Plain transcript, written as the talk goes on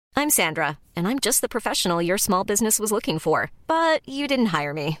I'm Sandra, and I'm just the professional your small business was looking for. But you didn't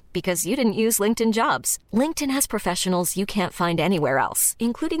hire me because you didn't use LinkedIn Jobs. LinkedIn has professionals you can't find anywhere else,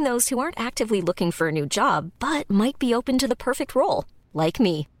 including those who aren't actively looking for a new job, but might be open to the perfect role, like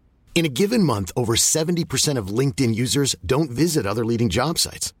me. In a given month, over 70% of LinkedIn users don't visit other leading job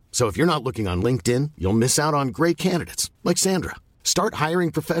sites. So if you're not looking on LinkedIn, you'll miss out on great candidates like Sandra. Start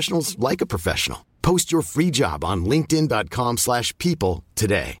hiring professionals like a professional. Post your free job on linkedin.com/people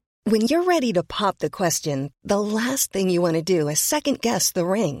today. When you're ready to pop the question, the last thing you want to do is second-guess the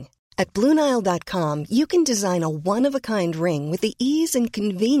ring. At BlueNile.com, you can design a one-of-a-kind ring with the ease and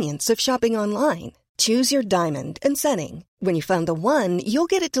convenience of shopping online. Choose your diamond and setting. When you find the one, you'll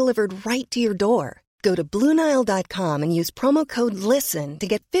get it delivered right to your door. Go to BlueNile.com and use promo code LISTEN to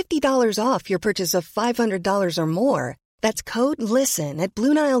get $50 off your purchase of $500 or more. That's code LISTEN at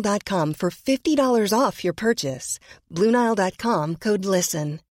BlueNile.com for $50 off your purchase. BlueNile.com, code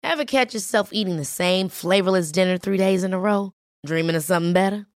LISTEN. Ever catch yourself eating the same flavorless dinner 3 days in a row? Dreaming of something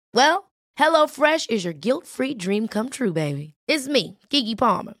better? Well, HelloFresh is your guilt-free dream come true, baby. It's me, Keke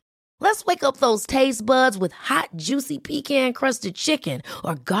Palmer. Let's wake up those taste buds with hot, juicy pecan-crusted chicken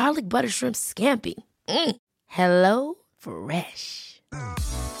or garlic butter shrimp scampi. Hello Fresh.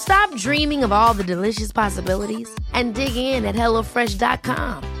 Stop dreaming of all the delicious possibilities and dig in at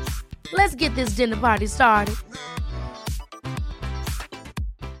HelloFresh.com. Let's get this dinner party started.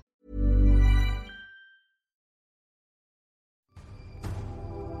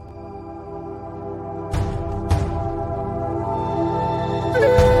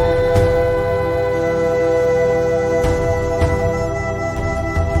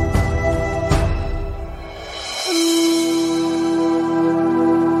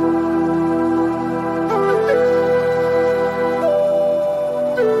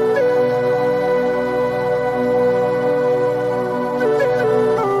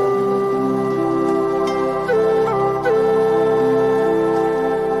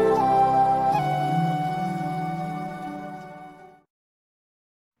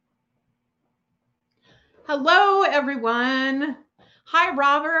 Hello, everyone. Hi,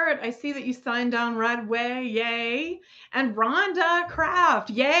 Robert. I see that you signed on right away. Yay. And Rhonda Kraft.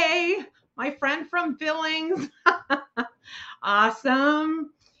 Yay. My friend from Billings.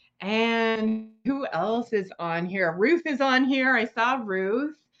 Awesome. And who else is on here? Ruth is on here. I saw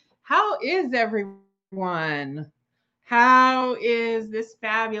Ruth. How is everyone? How is this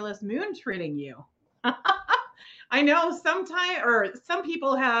fabulous moon treating you? I know some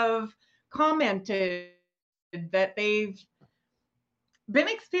people have commented that they've been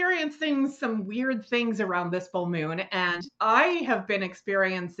experiencing some weird things around this full moon, and I have been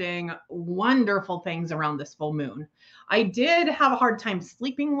experiencing wonderful things around this full moon. I did have a hard time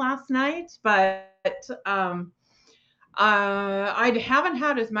sleeping last night, but I haven't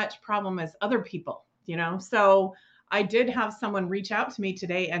had as much problem as other people, so I did have someone reach out to me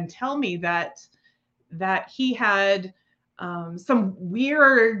today and tell me that he had some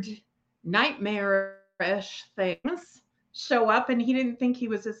weird nightmarish things show up, and he didn't think he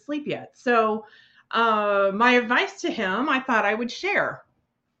was asleep yet. So my advice to him, I thought I would share.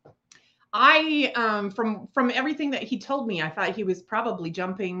 I from everything that he told me, I thought he was probably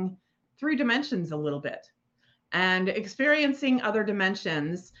jumping through dimensions a little bit and experiencing other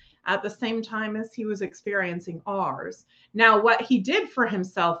dimensions at the same time as he was experiencing ours. Now, what he did for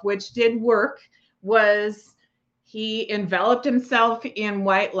himself, which did work, was he enveloped himself in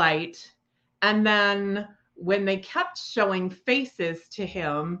white light, and then when they kept showing faces to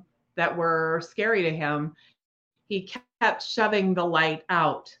him that were scary to him, he kept shoving the light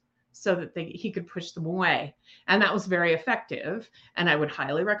out so that he could push them away. And that was very effective. And I would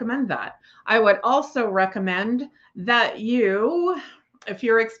highly recommend that. I would also recommend that if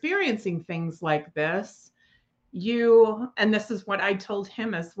you're experiencing things like this, and this is what I told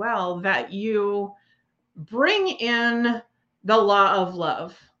him as well, that you bring in the law of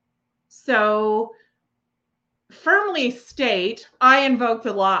love. So firmly state, I invoke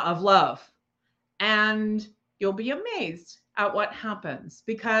the law of love, and you'll be amazed at what happens,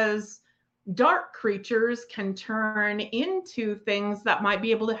 because dark creatures can turn into things that might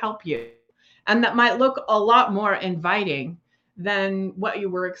be able to help you and that might look a lot more inviting than what you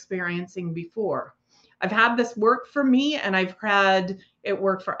were experiencing before. I've had this work for me, and I've had it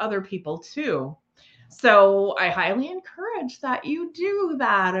work for other people too. So I highly encourage that you do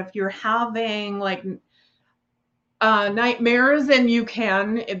that. If you're having nightmares, and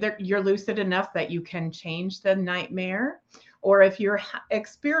you're lucid enough that you can change the nightmare, or if you're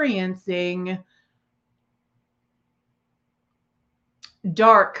experiencing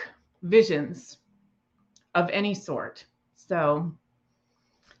dark visions of any sort. So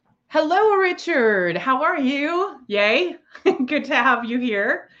Hello, Richard. How are you? Yay. Good to have you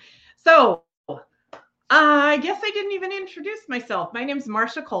here. So, I guess I didn't even introduce myself. My name's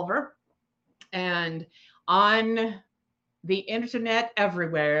Marsha Culver, and on the internet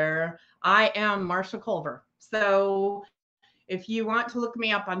everywhere, I am Marsha Culver. So, if you want to look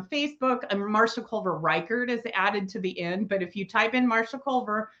me up on Facebook, I'm Marsha Culver Reichert is added to the end, but if you type in Marsha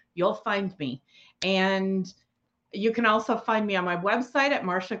Culver, you'll find me. And you can also find me on my website at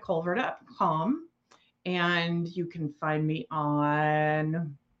marshaculver.com. And you can find me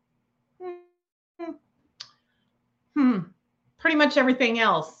on pretty much everything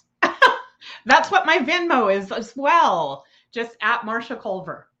else. That's what my Venmo is as well, just at Marsha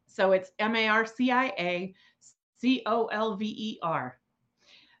Culver. So it's MARCIA COLVER.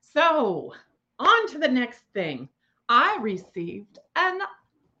 So on to the next thing. I received an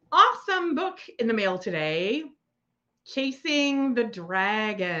awesome book in the mail today, Chasing the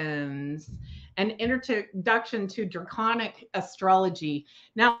Dragons, an introduction to Draconic astrology.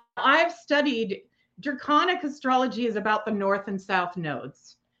 Now, I've studied Draconic astrology is about the North and South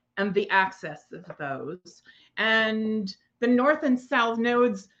nodes and the axis of those. And the North and South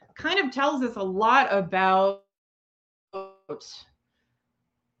nodes kind of tells us a lot about the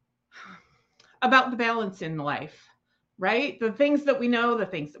balance in life, right? The things that we know, the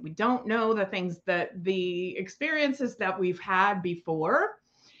things that we don't know, the experiences that we've had before.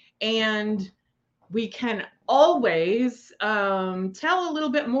 And we can always tell a little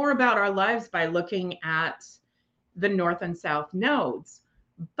bit more about our lives by looking at the North and South nodes.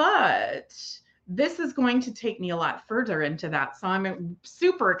 But this is going to take me a lot further into that. So I'm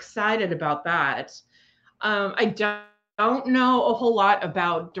super excited about that. I don't know a whole lot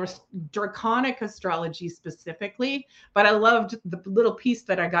about Draconic astrology specifically, but I loved the little piece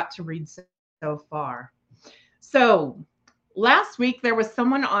that I got to read so far. So last week, there was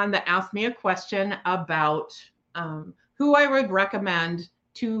someone on that asked me a question about who I would recommend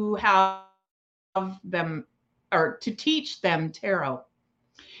to have them or to teach them tarot.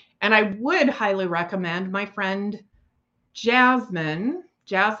 And I would highly recommend my friend Jasmine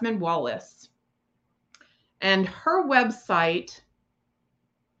Wallace. And her website,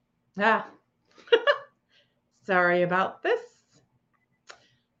 sorry about this.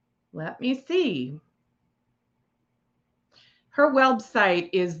 Let me see. Her website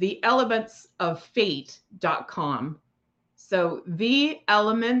is theelementsoffate.com. So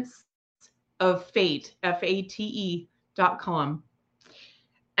theelementsoffate, FATE.com.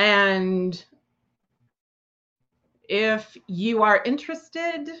 And if you are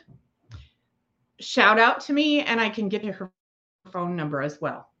interested, shout out to me and I can get you her phone number as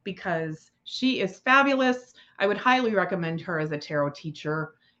well, because she is fabulous. I would highly recommend her as a tarot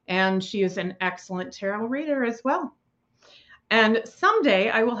teacher, and she is an excellent tarot reader as well. And someday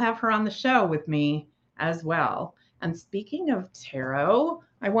I will have her on the show with me as well. And speaking of tarot,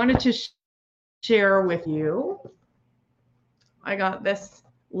 I wanted to share with you, I got this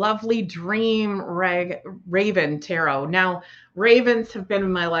lovely Dream Raven tarot. Now, ravens have been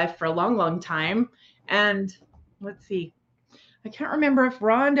in my life for a long, long time. And let's see, I can't remember if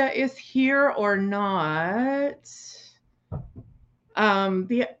Rhonda is here or not.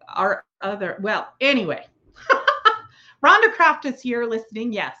 Anyway, Rhonda Craft is here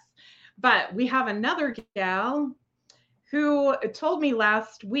listening, yes. But we have another gal who told me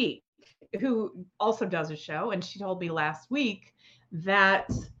last week, who also does a show, and she told me last week that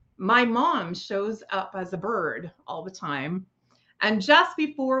my mom shows up as a bird all the time. And just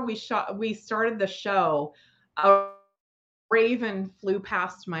before we started the show, a raven flew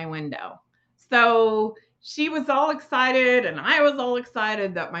past my window. So she was all excited, and I was all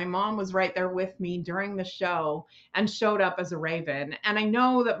excited that my mom was right there with me during the show and showed up as a raven. And I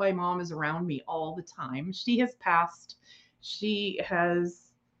know that my mom is around me all the time. She has passed. I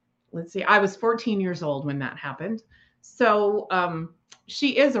was 14 years old when that happened. So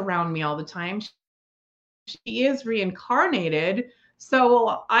she is around me all the time. She is reincarnated.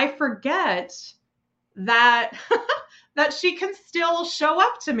 So I forget that that she can still show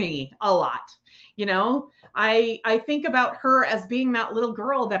up to me a lot. You know, I think about her as being that little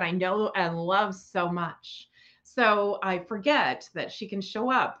girl that I know and love so much. So I forget that she can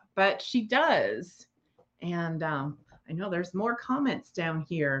show up, but she does. And I know there's more comments down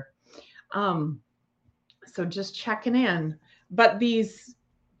here. So just checking in. But these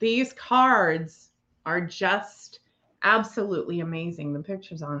cards are just absolutely amazing. The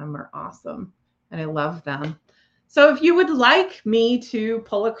pictures on them are awesome, and I love them. So if you would like me to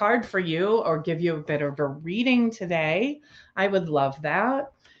pull a card for you or give you a bit of a reading today, I would love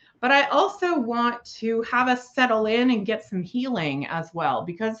that. But I also want to have us settle in and get some healing as well,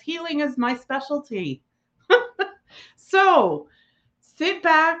 because healing is my specialty. So sit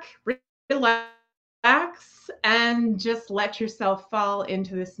back, relax, and just let yourself fall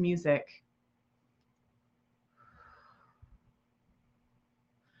into this music.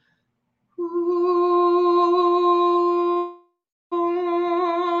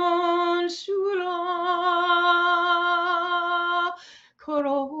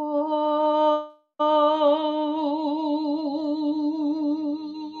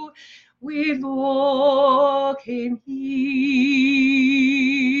 We look in you,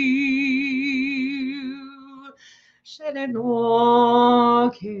 shed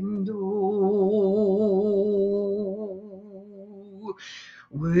no can do.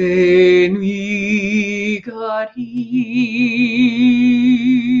 When we got healed,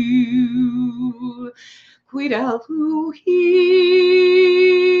 quid al who he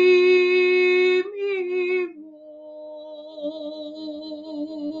me more,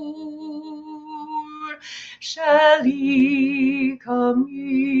 shall he come you,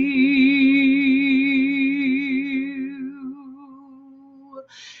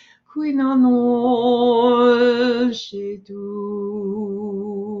 qui non olce tu.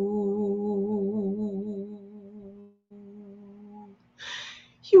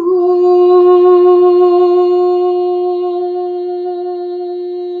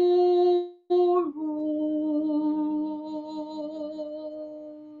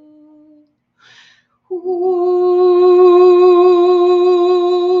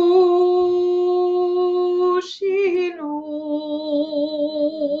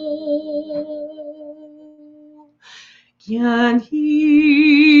 Can heal,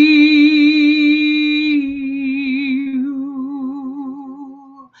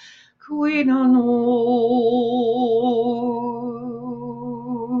 qui non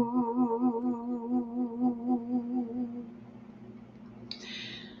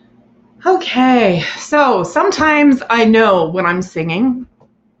Okay, so sometimes I know when I'm singing.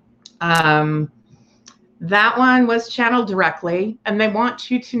 That one was channeled directly, and they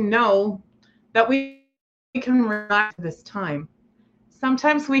want you to know that we can relax at this time.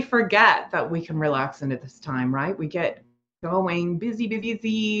 Sometimes we forget that we can relax into this time, right? We get going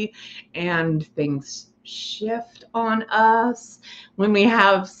busy, and things shift on us. When we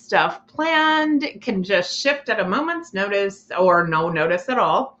have stuff planned, it can just shift at a moment's notice or no notice at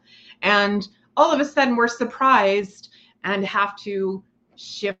all. And all of a sudden we're surprised and have to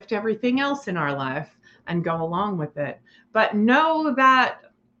shift everything else in our life and go along with it. But know that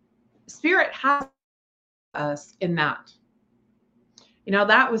Spirit has us in that. You know,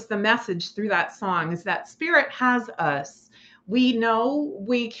 that was the message through that song, is that Spirit has us. We know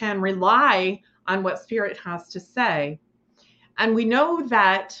we can rely on what Spirit has to say. And we know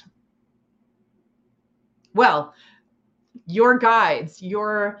that, well, your guides,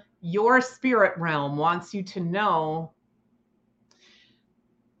 your spirit realm wants you to know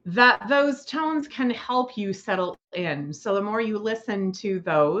that those tones can help you settle in. So the more you listen to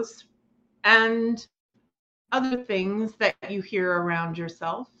those and other things that you hear around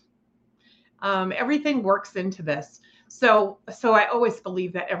yourself, everything works into this. So I always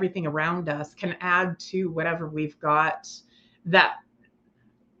believe that everything around us can add to whatever we've got, that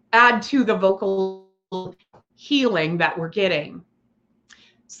add to the vocal healing that we're getting.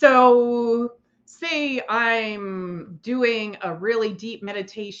 So say I'm doing a really deep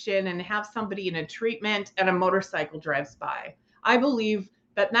meditation and have somebody in a treatment and a motorcycle drives by. I believe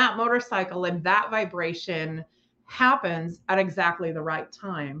that that motorcycle and that vibration happens at exactly the right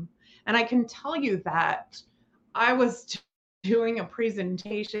time. And I can tell you that I was doing a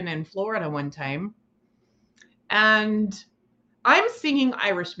presentation in Florida one time, and I'm singing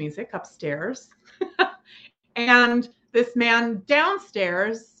Irish music upstairs. And this man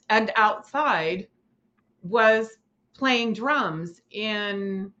downstairs and outside was playing drums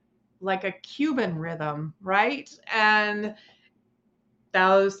in like a Cuban rhythm, right? And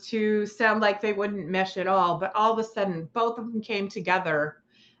those two sound like they wouldn't mesh at all. But all of a sudden, both of them came together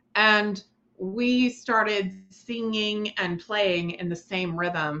and we started singing and playing in the same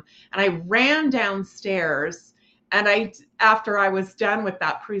rhythm. And I ran downstairs, and after I was done with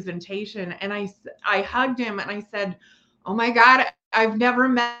that presentation, and I hugged him and I said, "Oh my God, I've never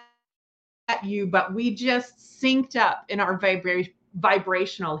met you, but we just synced up in our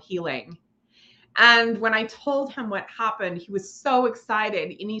vibrational healing." And when I told him what happened, he was so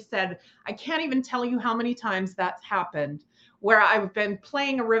excited. And he said, "I can't even tell you how many times that's happened, where I've been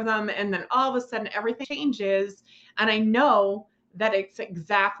playing a rhythm and then all of a sudden everything changes. And I know that it's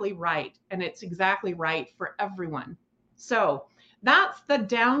exactly right. And it's exactly right for everyone." So That's the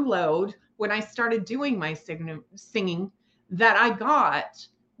download when I started doing my singing that I got,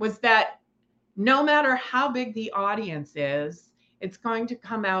 was that no matter how big the audience is, it's going to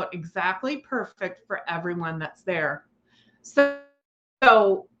come out exactly perfect for everyone that's there. So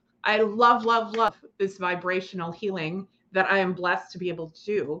I love, love, love this vibrational healing that I am blessed to be able to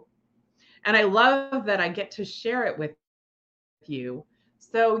do. And I love that I get to share it with you.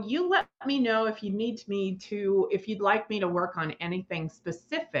 So you let me know if you need me to, if you'd like me to work on anything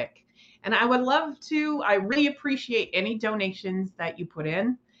specific. And I would love to, I really appreciate any donations that you put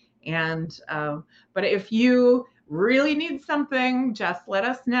in. And, but if you really need something, just let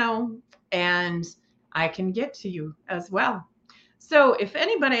us know and I can get to you as well. So if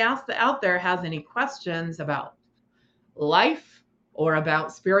anybody else out there has any questions about life or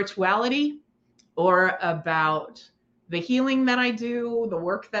about spirituality or about the healing that I do, the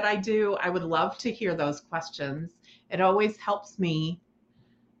work that I do, I would love to hear those questions. It always helps me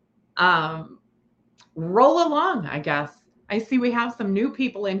roll along, I guess. I see we have some new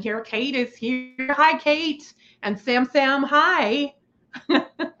people in here. Kate is here. Hi, Kate. And Sam, hi.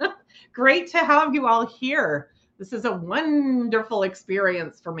 Great to have you all here. This is a wonderful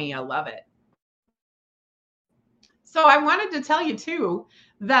experience for me. I love it. So I wanted to tell you too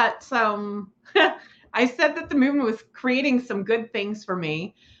that I said that the moon was creating some good things for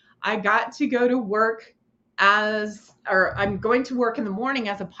me. I got to go to work I'm going to work in the morning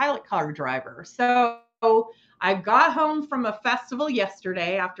as a pilot car driver. So I got home from a festival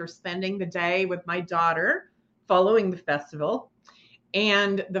yesterday after spending the day with my daughter following the festival.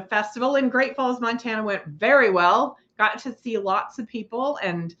 And the festival in Great Falls, Montana went very well. Got to see lots of people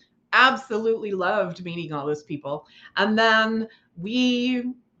and absolutely loved meeting all those people. And then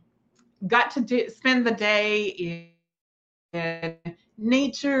we got to spend the day in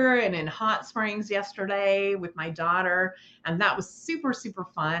nature and in hot springs yesterday with my daughter. And that was super, super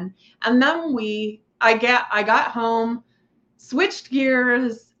fun. And then I got home, switched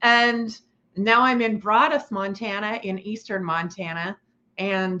gears, and now I'm in Broadus, Montana, in eastern Montana.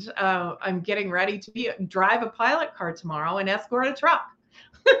 And I'm getting ready to drive a pilot car tomorrow and escort a truck.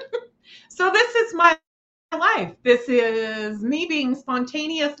 So this is my life. This is me being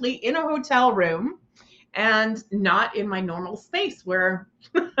spontaneously in a hotel room and not in my normal space where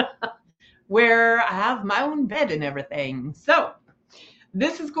I have my own bed and everything. So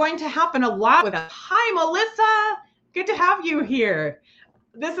this is going to happen a lot with us. Hi, Melissa. Good to have you here.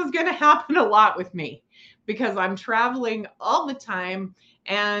 This is going to happen a lot with me because I'm traveling all the time.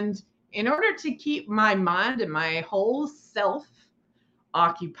 And in order to keep my mind and my whole self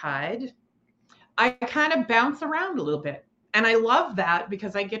occupied, I kind of bounce around a little bit. And I love that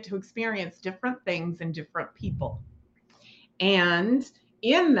because I get to experience different things and different people. And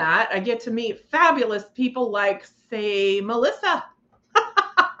in that, I get to meet fabulous people like, say, Melissa.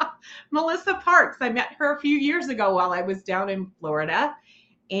 Melissa Parks. I met her a few years ago while I was down in Florida.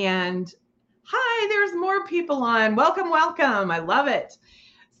 And hi, there's more people on. Welcome, welcome. I love it.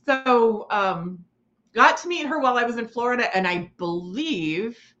 So got to meet her while I was in Florida. And I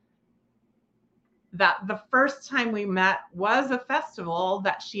believe that the first time we met was a festival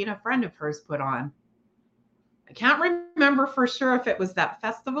that she and a friend of hers put on. I can't remember for sure if it was that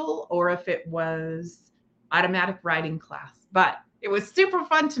festival or if it was automatic writing class, but it was super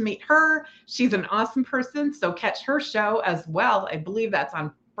fun to meet her. She's an awesome person. So catch her show as well. I believe that's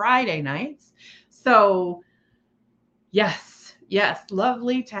on Friday nights. So yes,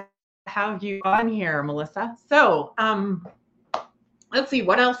 lovely to have you on here, Melissa. So, let's see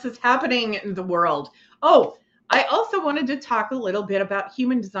what else is happening in the world. Oh, I also wanted to talk a little bit about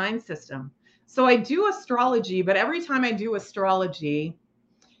human design system. So I do astrology, but every time I do astrology,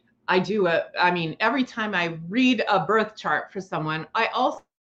 every time I read a birth chart for someone, I also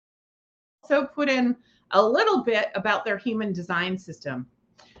put in a little bit about their human design system.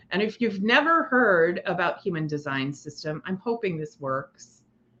 And if you've never heard about human design system, I'm hoping this works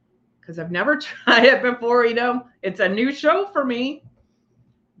because I've never tried it before. It's a new show for me.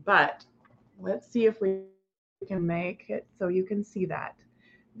 But let's see if we can make it so you can see that.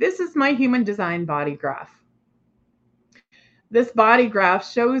 This is my human design body graph. This body graph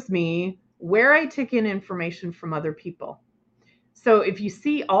shows me where I take in information from other people. So if you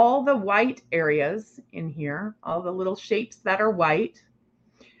see all the white areas in here, all the little shapes that are white,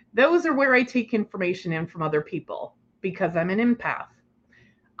 those are where I take information in from other people because I'm an empath.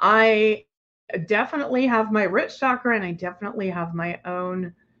 I definitely have my root chakra and I definitely have my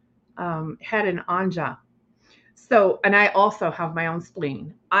own head and anja. So, and I also have my own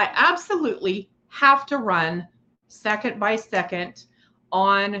spleen. I absolutely have to run second by second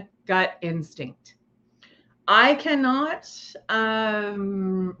on gut instinct. I cannot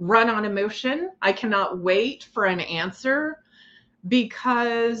run on emotion. I cannot wait for an answer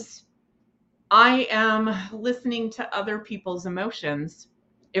because I am listening to other people's emotions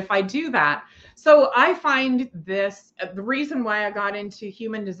if I do that. So I find this, the reason why I got into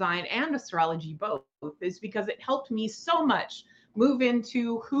human design and astrology both is because it helped me so much move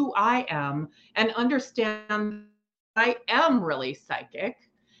into who I am and understand I am really psychic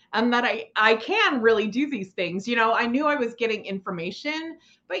and that I can really do these things. I knew I was getting information,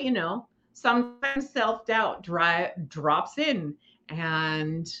 but sometimes self-doubt drops in,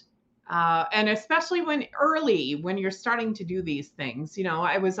 and especially when you're starting to do these things.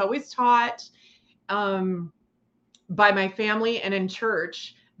 I was always taught by my family and in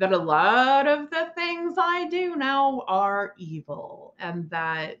church that a lot of the things I do now are evil, and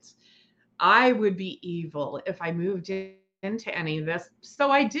that I would be evil if I moved into any of this. So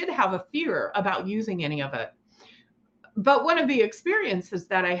I did have a fear about using any of it. But one of the experiences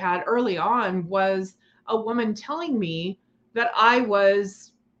that I had early on was a woman telling me that I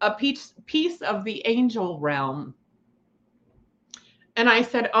was a piece of the angel realm. And I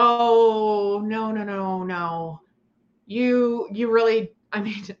said, "Oh, no. You really,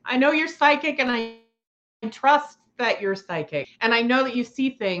 I know you're psychic and I trust that you're psychic. And I know that you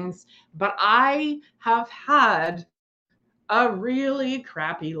see things, but I have had a really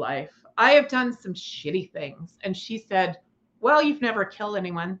crappy life. I have done some shitty things." And she said, "Well, you've never killed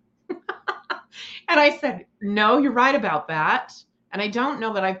anyone." And I said, "No, you're right about that. And I don't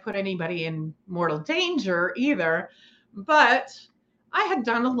know that I put anybody in mortal danger either, but I had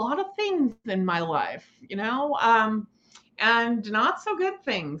done a lot of things in my life, and not so good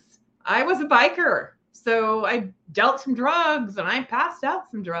things. I was a biker, so I dealt some drugs and I passed out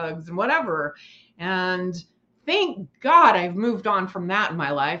some drugs and whatever. And thank God I've moved on from that in my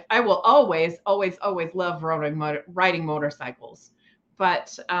life. I will always, always, always love riding motorcycles.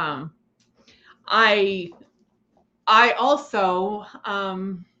 But I also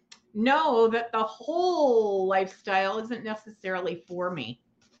know that the whole lifestyle isn't necessarily for me.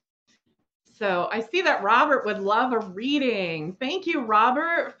 So I see that Robert would love a reading. Thank you,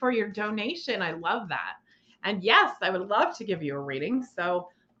 Robert, for your donation. I love that. And yes, I would love to give you a reading. So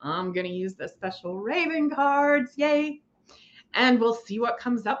I'm going to use the special Raven cards. Yay. And we'll see what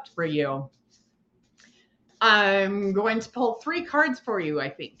comes up for you. I'm going to pull 3 cards for you, I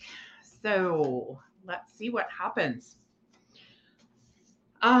think. So let's see what happens.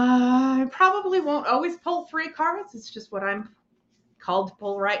 I probably won't always pull 3 cards. It's just what I'm called to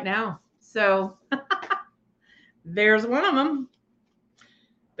pull right now. So there's one of them.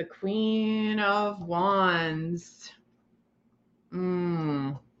 The Queen of Wands.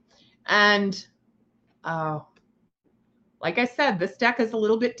 And like I said, this deck is a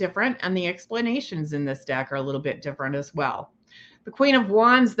little bit different, and the explanations in this deck are a little bit different as well. The Queen of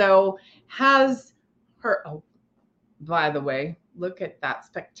Wands, though, has her... Oh, by the way, look at that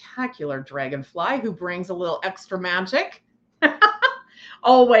spectacular dragonfly who brings a little extra magic.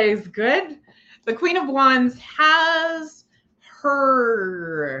 Always good. The Queen of Wands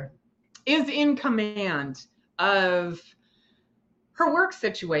is in command of her work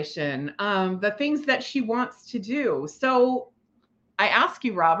situation, the things that she wants to do. So I ask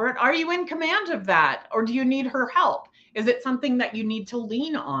you, Robert, are you in command of that? Or do you need her help? Is it something that you need to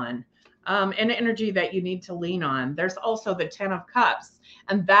lean on? An energy that you need to lean on? There's also the 10 of Cups,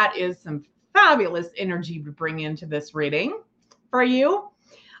 and that is some fabulous energy to bring into this reading for you.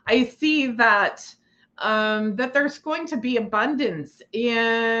 I see that that there's going to be abundance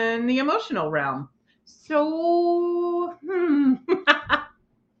in the emotional realm. So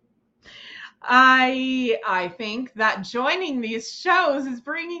I think that joining these shows is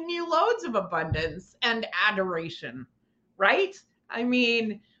bringing you loads of abundance and adoration, right? I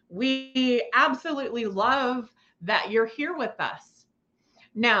mean, we absolutely love that you're here with us.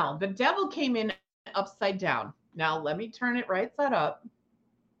 Now, the Devil came in upside down. Now, let me turn it right side up.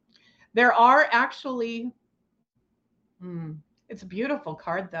 There are actually, it's a beautiful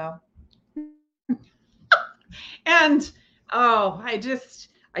card though. And, I just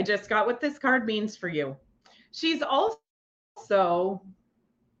got what this card means for you. She's also,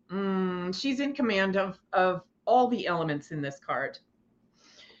 she's in command of all the elements in this card.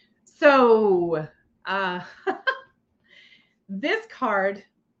 So, this card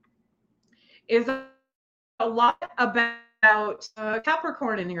is a lot about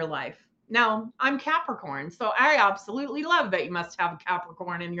Capricorn in your life. Now, I'm Capricorn, so I absolutely love that you must have a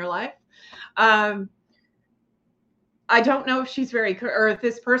Capricorn in your life. I don't know if she's or if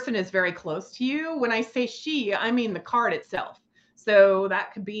this person is very close to you. When I say she, I mean the card itself. So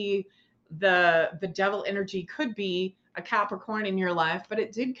that could be the devil energy could be a Capricorn in your life, but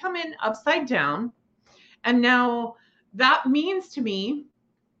it did come in upside down. And now that means to me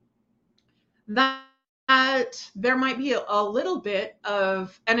that there might be a little bit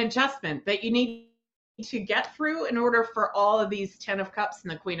of an adjustment that you need to get through in order for all of these 10 of Cups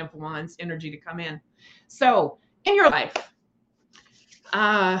and the Queen of Wands energy to come in. So in your life,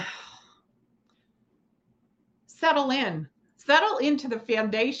 settle into the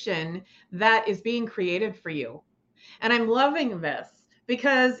foundation that is being created for you. And I'm loving this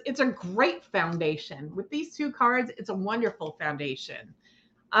because it's a great foundation. With these two cards, it's a wonderful foundation.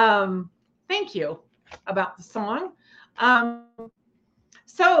 Thank you about the song.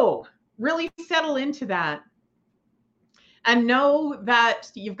 So really settle into that and know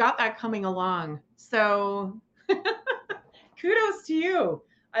that you've got that coming along. So kudos to you.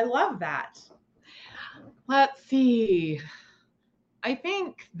 I love that. Let's see. I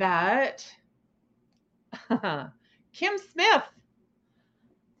think that Kim Smith.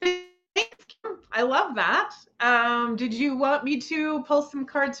 Thanks, Kim. I love that. Did you want me to pull some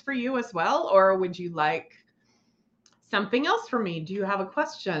cards for you as well, or would you like something else from me? Do you have a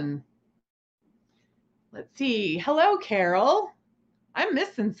question? Let's see. Hello, Carol. I'm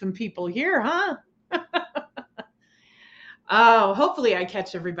missing some people here, huh? Oh, hopefully I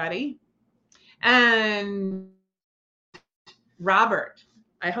catch everybody. And Robert,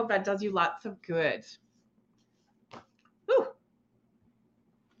 I hope that does you lots of good. Whew.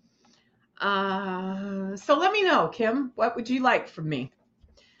 So let me know, Kim, what would you like from me?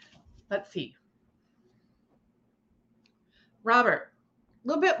 Let's see. Robert, a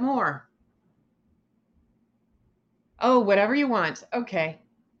little bit more. Oh, whatever you want. Okay,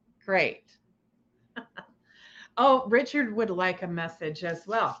 great. Oh, Richard would like a message as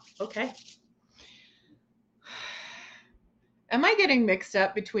well. Okay. Am I getting mixed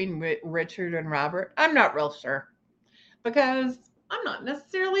up between Richard and Robert? I'm not real sure because I'm not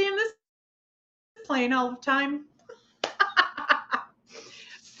necessarily in this plane all the time.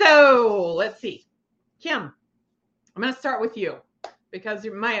 So let's see. Kim, I'm going to start with you because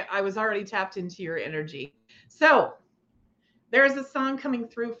I was already tapped into your energy. So there's a song coming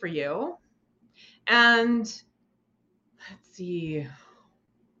through for you. And let's see.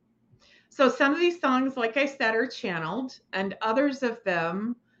 So some of these songs, like I said, are channeled, and others of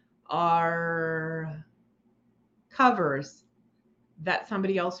them are covers that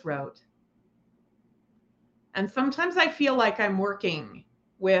somebody else wrote. And sometimes I feel like I'm working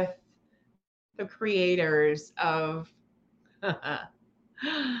with the creators of that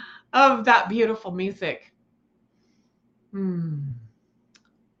beautiful music.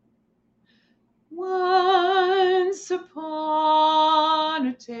 Once upon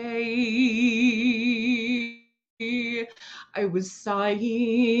a day, I was sighing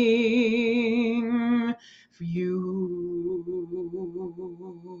for you,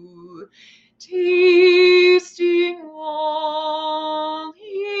 tasting all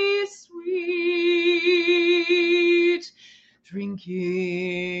is sweet,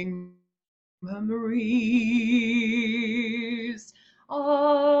 drinking memories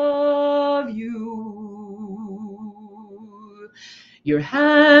of you. Your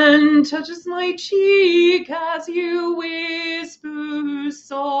hand touches my cheek as you whisper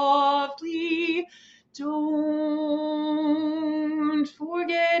softly, don't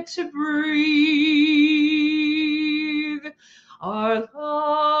forget to breathe. Our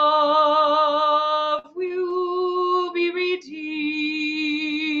love will be redeemed.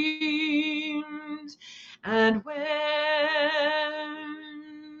 And when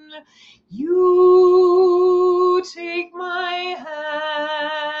you take my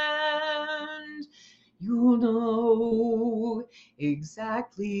hand, you'll know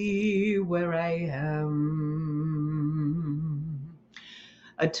exactly where I am.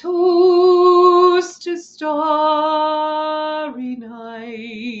 A toast to starry night,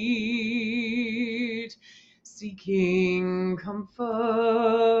 seeking comfort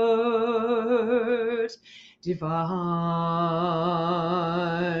divine,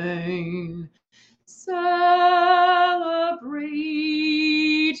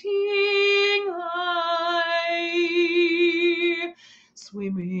 celebrating I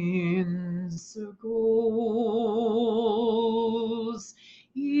swim in circles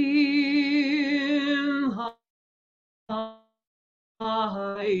in light.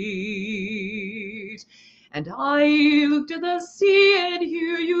 And I looked at the sea and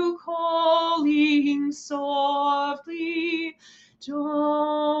hear you calling softly,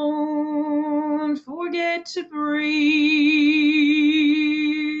 don't forget to breathe.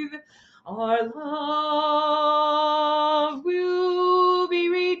 Our love will be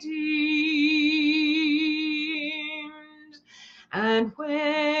redeemed.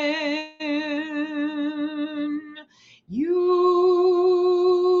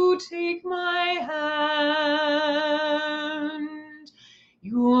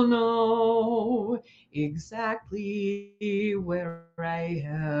 exactly where I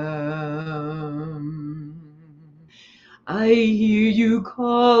am. I hear you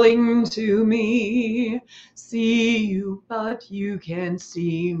calling to me, see you, but you can't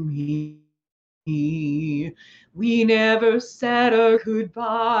see me. We never said our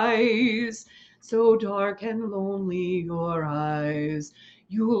goodbyes, so dark and lonely your eyes.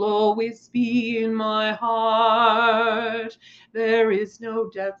 You'll always be in my heart. There is no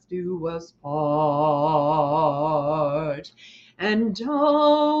death do us part. And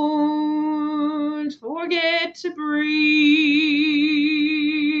don't forget to breathe.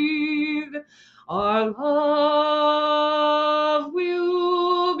 Our love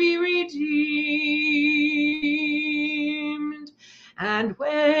will be redeemed. And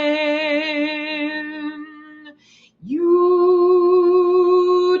when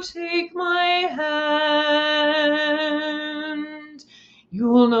you take my hand,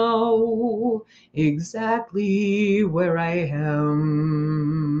 you'll know exactly where I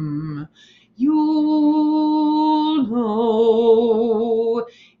am. You'll know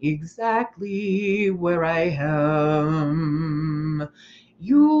exactly where I am.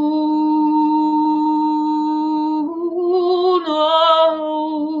 You'll know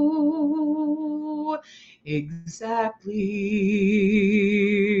exactly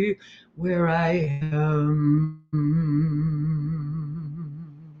where I am.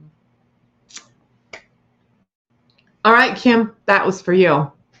 All right, Kim, that was for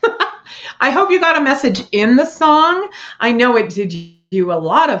you. I hope you got a message in the song. I know it did you a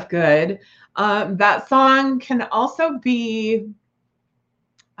lot of good. That song can also be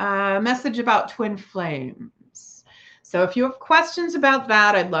a message about twin flames. So if you have questions about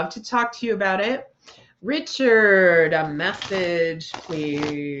that, I'd love to talk to you about it. Richard, a message,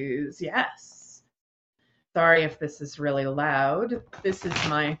 please. Yes. Sorry if this is really loud. This is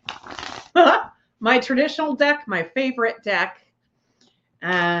my my traditional deck, my favorite deck.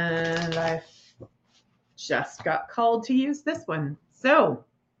 And I just got called to use this one. So,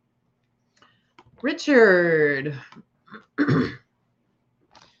 Richard, you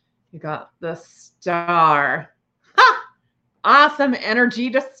got the star. Ha! Awesome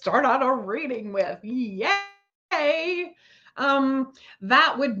energy to start out a reading with. Yay!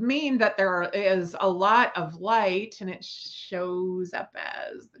 That would mean that there is a lot of light, and it shows up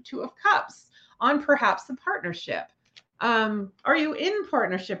as the Two of Cups on perhaps a partnership. Are you in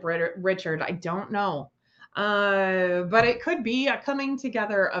partnership, Richard? I don't know. But it could be a coming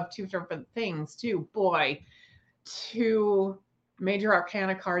together of two different things too. Boy, two major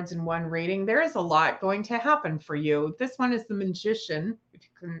arcana cards in one reading. There is a lot going to happen for you. This one is the Magician, if you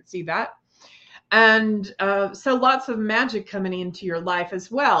couldn't see that. And so lots of magic coming into your life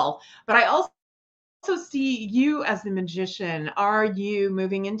as well. But I also see you as the Magician. Are you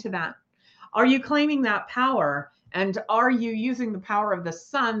moving into that? Are you claiming that power? And are you using the power of the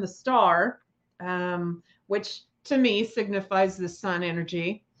sun, the star, which to me signifies the sun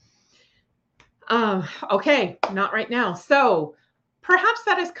energy? Okay, not right now. So perhaps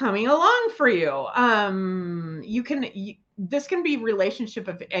that is coming along for you. This can be relationship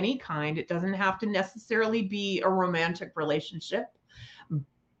of any kind. It doesn't have to necessarily be a romantic relationship.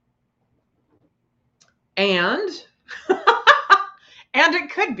 And and it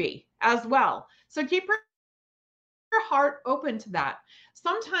could be as well. So keep your heart open to that.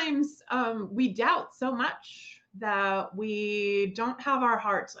 Sometimes we doubt so much that we don't have our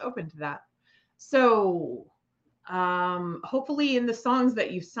hearts open to that. So hopefully in the songs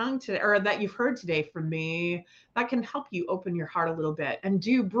that you've sung today or that you've heard today from me, that can help you open your heart a little bit. And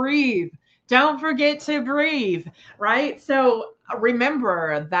do breathe. Don't forget to breathe, right? So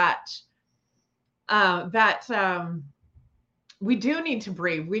remember that we do need to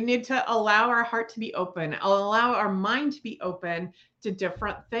breathe. We need to allow our heart to be open, allow our mind to be open to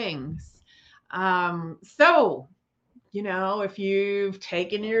different things. So, if you've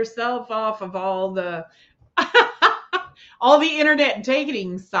taken yourself off of all the all the internet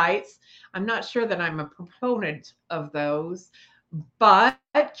dating sites, I'm not sure that I'm a proponent of those, but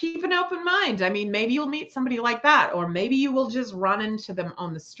keep an open mind. I mean, maybe you'll meet somebody like that, or maybe you will just run into them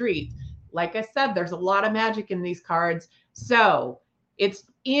on the street. Like I said, there's a lot of magic in these cards. So it's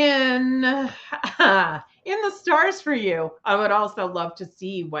in the stars for you. I would also love to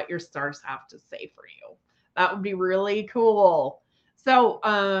see what your stars have to say for you. That would be really cool. So,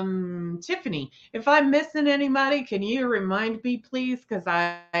 Tiffany, if I'm missing anybody, can you remind me, please? Because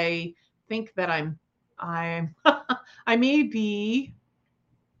I think that I'm I may be.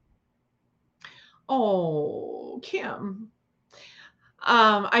 Oh, Kim.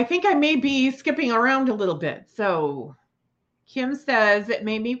 I think I may be skipping around a little bit. So, Kim says, it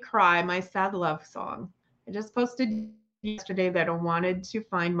made me cry, my sad love song. I just posted yesterday that I wanted to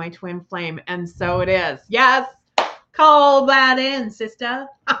find my twin flame, and so it is. Yes, call that in, sister.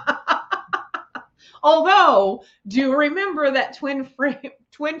 Although, do remember that twin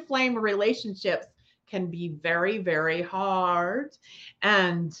flame relationships can be very, very hard,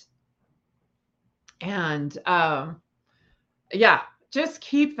 and yeah, just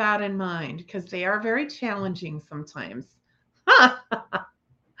keep that in mind because they are very challenging sometimes.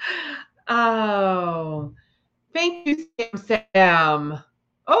 Oh, thank you, Sam.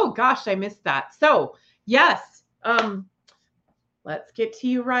 Oh gosh, I missed that. So yes, let's get to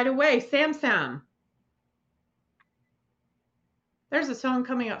you right away, Sam. There's a song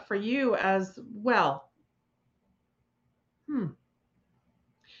coming up for you as well.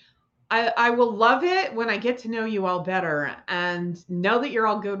 I will love it when I get to know you all better and know that you're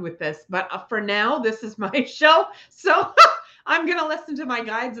all good with this. But for now, this is my show. So I'm going to listen to my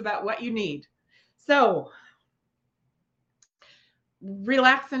guides about what you need. So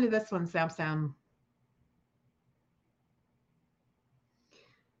relax into this one, Sam.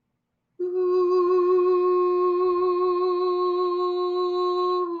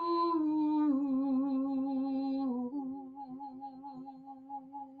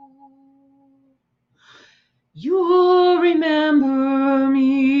 You'll remember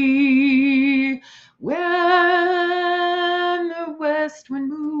me when the west wind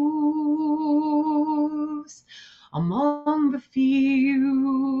moves among the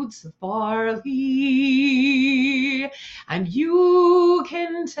fields of barley, and you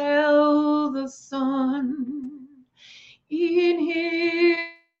can tell the sun in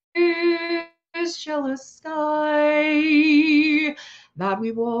his jealous sky that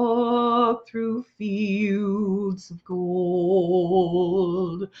we walk through fields of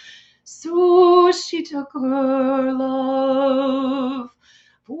gold. So she took her love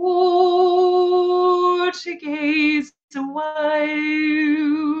for to gaze a while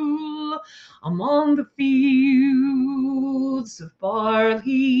among the fields of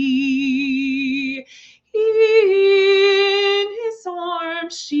barley. In his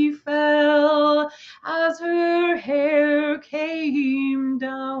arms she fell as her hair came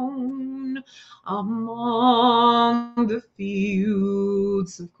down among the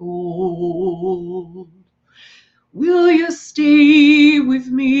fields of gold. Will you stay with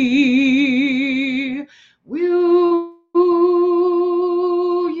me? Will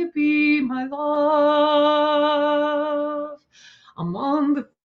you be my love among the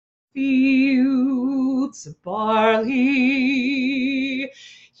fields of barley?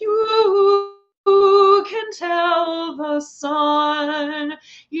 You can tell the sun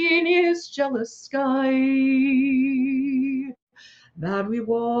in his jealous sky that we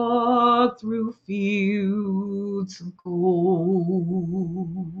walk through fields of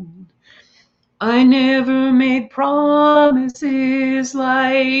gold. I never made promises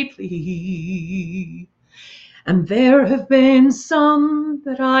lightly, and there have been some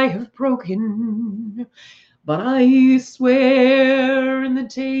that I have broken, but I swear in the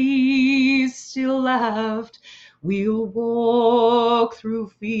days still left, we'll walk through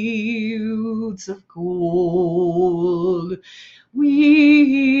fields of gold. We'll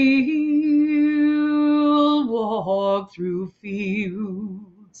walk through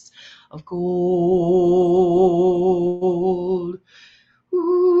fields of gold.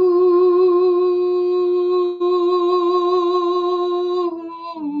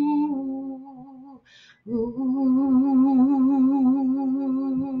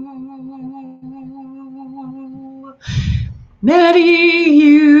 Many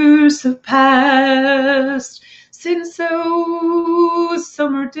years have passed since those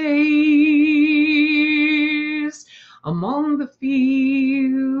summer days among the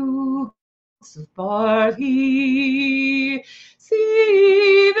fields of barley.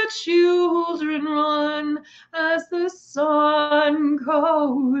 See the children run as the sun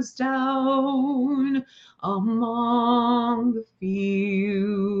goes down among the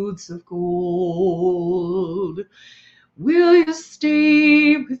fields of gold. Will you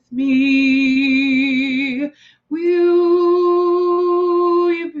stay with me? Will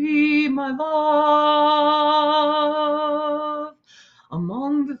you be my love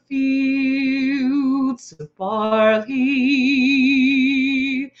among the fields of barley?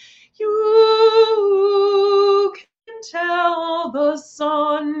 You can tell the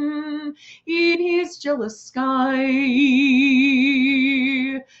sun in his jealous sky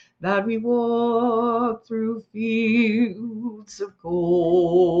that we walk through fields of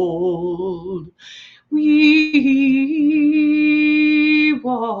gold. We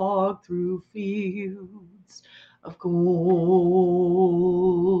walk through fields of gold.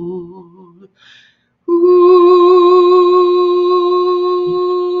 Ooh.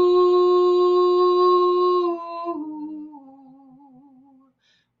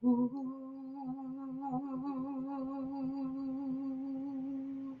 Ooh.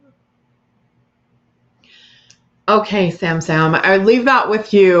 Okay, Sam, I leave that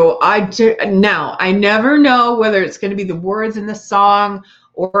with you. Now, I never know whether it's going to be the words in the song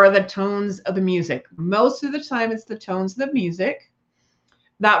or the tones of the music. Most of the time, it's the tones of the music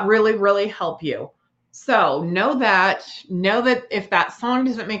that really, really help you. So know that if that song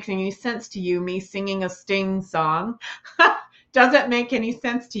doesn't make any sense to you, me singing a Sting song doesn't make any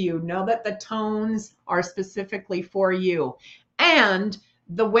sense to you, know that the tones are specifically for you and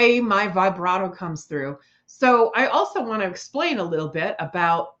the way my vibrato comes through. So I also want to explain a little bit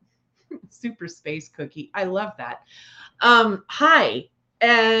about Super Space Cookie. I love that. Hi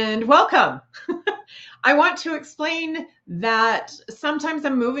and welcome. I want to explain that sometimes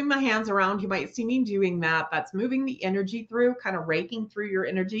I'm moving my hands around. You might see me doing that. That's moving the energy through, kind of raking through your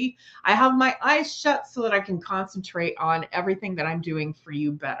energy. I have my eyes shut so that I can concentrate on everything that I'm doing for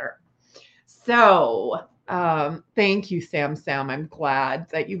you better. So thank you, Sam. I'm glad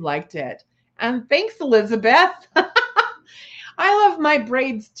that you liked it. And thanks, Elizabeth. I love my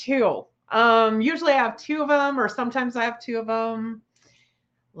braids too. Usually I have two of them, or sometimes I have two of them.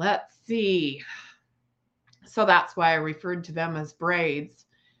 Let's see. So that's why I referred to them as braids.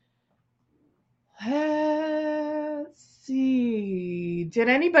 Let's see. Did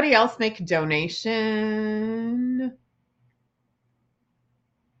anybody else make a donation?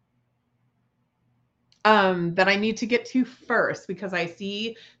 That I need to get to first, because I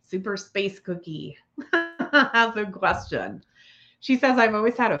see Super Space Cookie has a question. She says, I've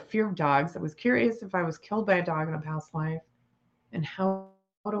always had a fear of dogs. I was curious if I was killed by a dog in a past life and how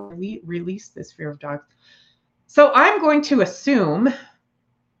do I release this fear of dogs. So I'm going to assume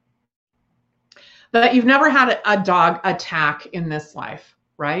that you've never had a dog attack in this life,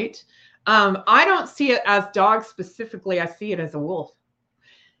 right? I don't see it as dogs specifically. I see it as a wolf.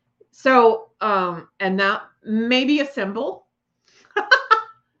 So, and that may be a symbol.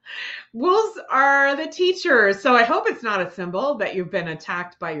 Wolves are the teachers. So I hope it's not a symbol that you've been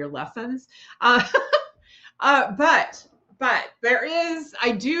attacked by your lessons. But there is,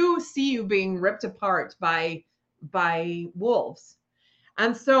 I do see you being ripped apart by wolves.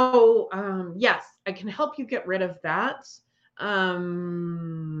 And so, yes, I can help you get rid of that.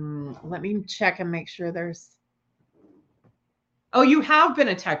 Let me check and make sure there's, oh, you have been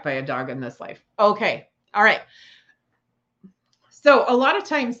attacked by a dog in this life. Okay. All right. So a lot of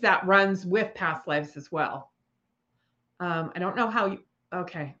times that runs with past lives as well. I don't know how you,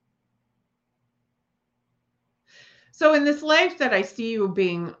 okay. So in this life that I see you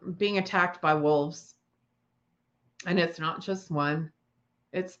being attacked by wolves, and it's not just one,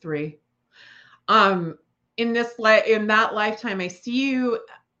 it's three. In that lifetime, I see you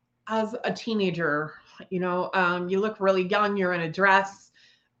as a teenager. You know, you look really young. You're in a dress,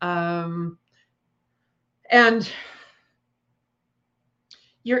 and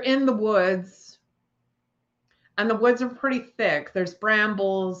you're in the woods, and the woods are pretty thick. There's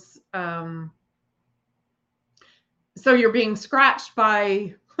brambles. So you're being scratched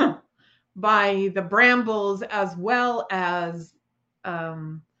by the brambles, as well as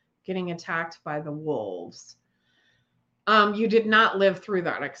getting attacked by the wolves. You did not live through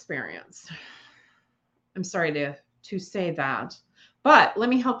that experience. I'm sorry to say that, but let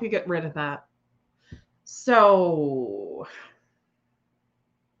me help you get rid of that. So,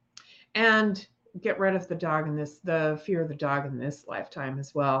 and get rid of the fear of the dog in this lifetime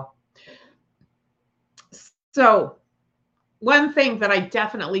as well. So one thing that I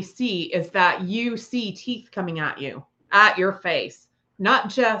definitely see is that you see teeth coming at you, at your face, not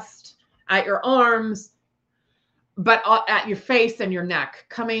just at your arms, but at your face and your neck,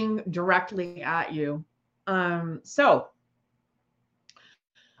 coming directly at you. So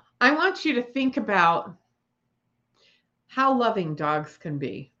I want you to think about how loving dogs can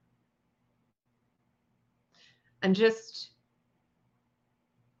be. And just,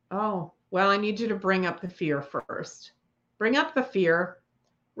 oh, well, I need you to bring up the fear first. Bring up the fear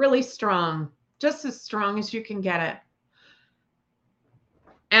really strong, just as strong as you can get it.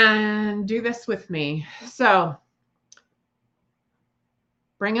 And do this with me. So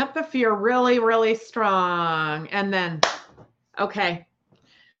bring up the fear really, really strong. And then, okay,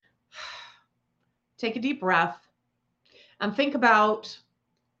 take a deep breath and think about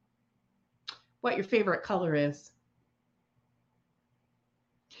what your favorite color is.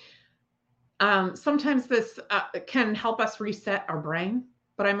 Sometimes this can help us reset our brain.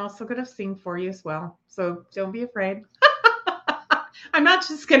 but I'm also going to sing for you as well. So don't be afraid. I'm not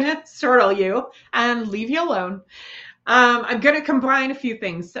just going to startle you and leave you alone. I'm going to combine a few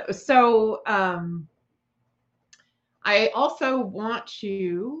things. So I also want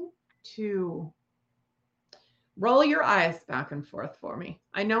you to roll your eyes back and forth for me.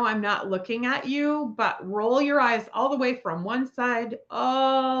 I know I'm not looking at you, but roll your eyes all the way from one side,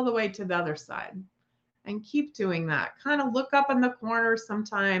 all the way to the other side. And keep doing that. Kind of look up in the corner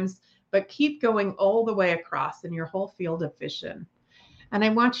sometimes, but keep going all the way across in your whole field of vision. And I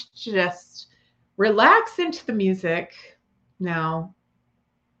want you to just relax into the music. Now,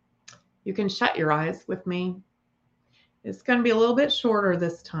 you can shut your eyes with me. It's going to be a little bit shorter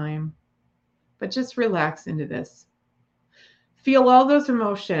this time, but just relax into this. Feel all those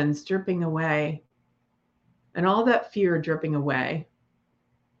emotions dripping away and all that fear dripping away.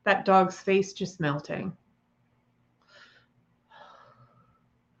 That dog's face just melting.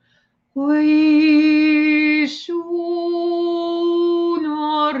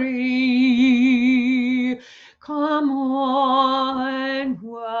 Wishunari, come on,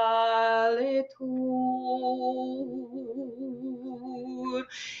 waletur,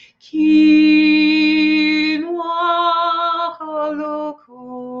 kinwa haloko,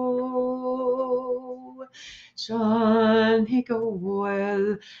 John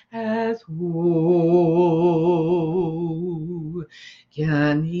Hickwell as wo.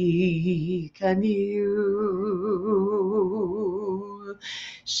 Can you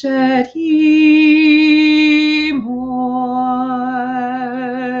shed him all?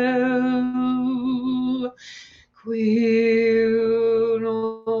 Quilno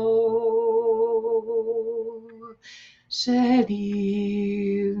shed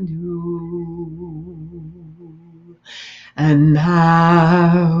him new. And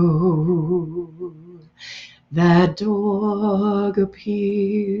now that dog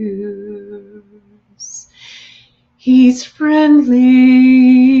appears. He's friendly,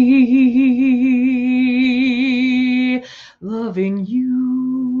 loving you,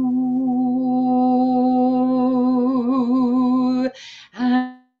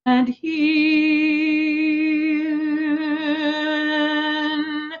 and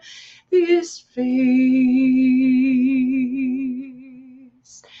in this face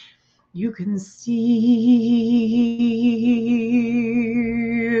you can see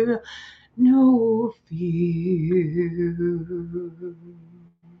no fear.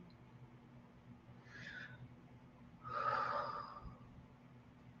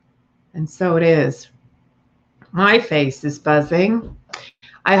 And so it is. My face is buzzing.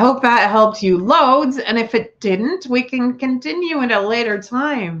 I hope that helped you loads. And if it didn't, we can continue at a later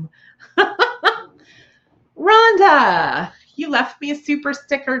time. Rhonda, you left me a super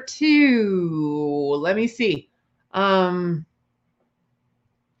sticker too. Let me see. Oh,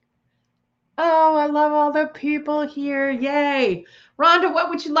 I love all the people here. Yay. Rhonda, what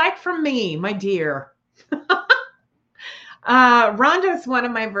would you like from me, my dear? Rhonda is one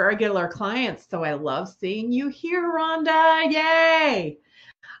of my regular clients, so I love seeing you here, Rhonda. Yay.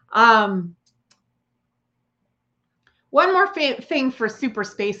 One more thing for Super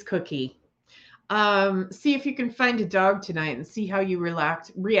Space Cookie. See if you can find a dog tonight and see how you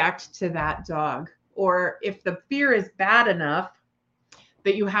react to that dog. Or if the fear is bad enough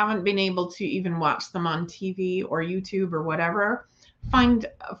that you haven't been able to even watch them on TV or YouTube or whatever, find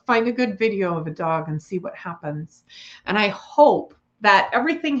a good video of a dog and see what happens. And I hope that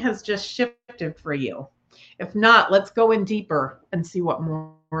everything has just shifted for you. If not, let's go in deeper and see what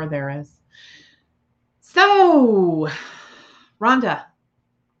more there is. So, Rhonda.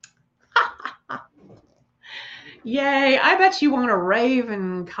 Yay, I bet you want a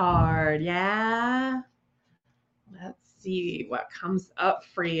Raven card, yeah? Let's see what comes up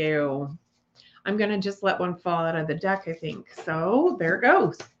for you. I'm going to just let one fall out of the deck, I think. So there it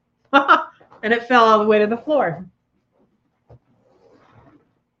goes. And it fell all the way to the floor.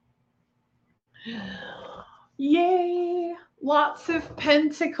 Yay, lots of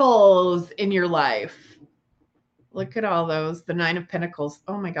pentacles in your life. Look at all those, the 9 of Pentacles.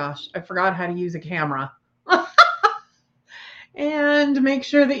 Oh my gosh, I forgot how to use a camera. And make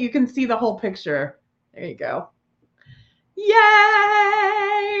sure that you can see the whole picture. There you go. Yay!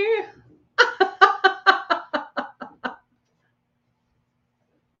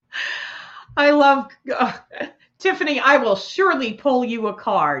 I love Tiffany. I will surely pull you a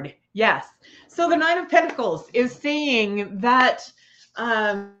card. Yes. So the 9 of Pentacles is saying that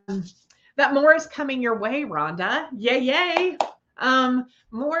that more is coming your way, Rhonda. Yay, yay.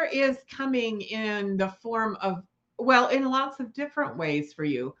 More is coming in the form of, well, in lots of different ways for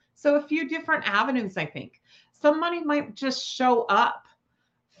you. So a few different avenues, I think. Some money might just show up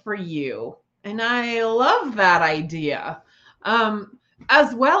for you. And I love that idea.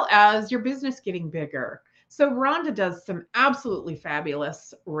 As well as your business getting bigger. So Rhonda does some absolutely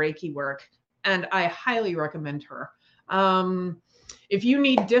fabulous Reiki work, and I highly recommend her. If you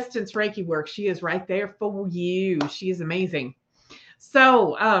need distance Reiki work, she is right there for you. She is amazing.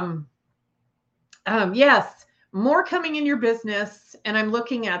 So, yes, more coming in your business. And I'm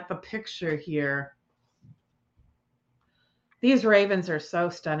looking at the picture here. These ravens are so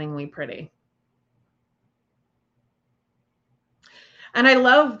stunningly pretty. And I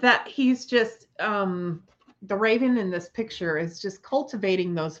love that he's just, the raven in this picture is just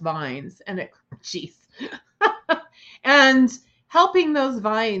cultivating those vines and and helping those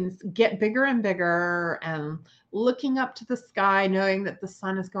vines get bigger and bigger and looking up to the sky, knowing that the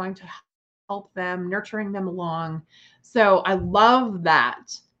sun is going to help them, nurturing them along. So I love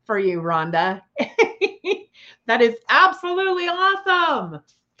that for you, Rhonda. That is absolutely awesome.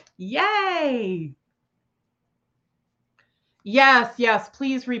 Yay. Yes.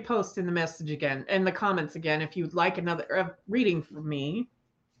 Please repost in the message again, in the comments again, if you'd like another reading from me.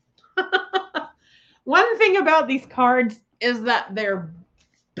 One thing about these cards is that they're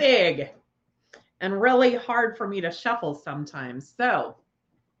big and really hard for me to shuffle sometimes. So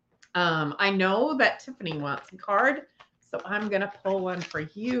I know that Tiffany wants a card, so I'm going to pull one for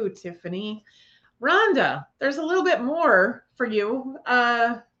you, Tiffany. Rhonda, there's a little bit more for you.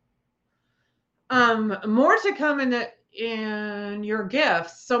 More to come in your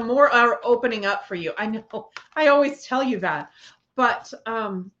gifts. So more are opening up for you. I know I always tell you that, but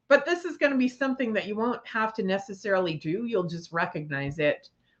this is going to be something that you won't have to necessarily do. You'll just recognize it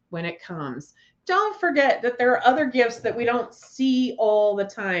when it comes. Don't forget that there are other gifts that we don't see all the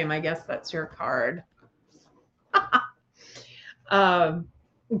time. I guess that's your card.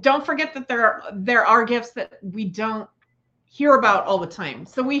 Don't forget that there are gifts that we don't hear about all the time.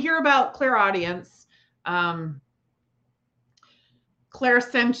 So we hear about clairaudience,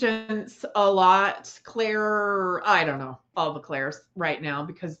 clairsentience a lot, I don't know all the clairs right now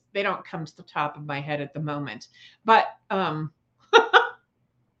because they don't come to the top of my head at the moment. But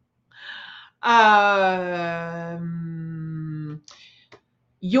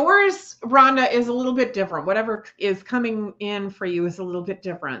yours, Rhonda, is a little bit different. Whatever is coming in for you is a little bit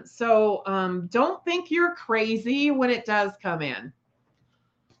different. So don't think you're crazy when it does come in.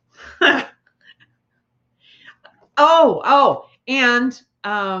 And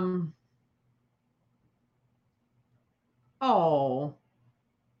I'm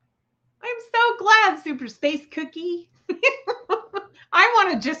so glad, Super Space Cookie. I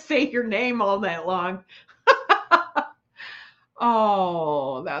want to just say your name all night long.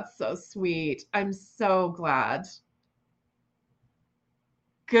 Oh, that's so sweet. I'm so glad.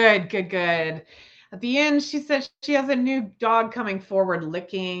 Good. At the end, she said she has a new dog coming forward,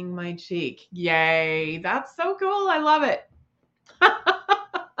 licking my cheek. Yay. That's so cool. I love it.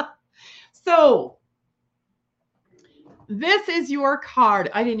 So this is your card.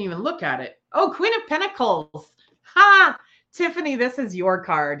 I didn't even look at it. Oh, Queen of Pentacles. Ha! Tiffany, this is your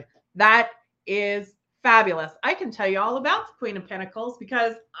card. That is fabulous. I can tell you all about the Queen of Pentacles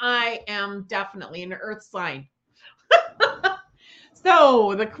because I am definitely an earth sign.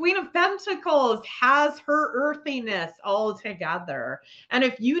 So the Queen of Pentacles has her earthiness all together. And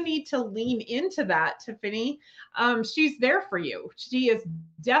if you need to lean into that, Tiffany, she's there for you. She is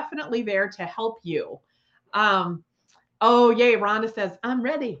definitely there to help you. Oh, yay. Rhonda says, I'm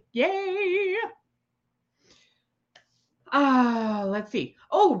ready. Yay. Let's see.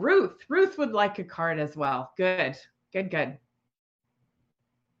 Oh, Ruth. Ruth would like a card as well. Good.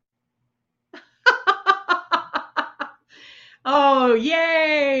 Oh,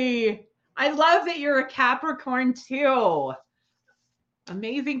 yay. I love that you're a Capricorn too.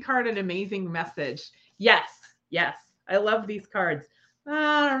 Amazing card and amazing message. Yes. I love these cards.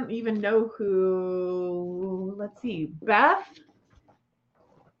 I don't even know who. Let's see. Beth.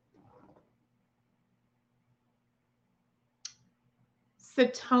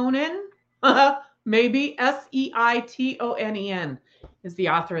 Seitonen. Maybe Seitonen is the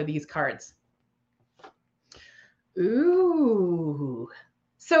author of these cards. Ooh.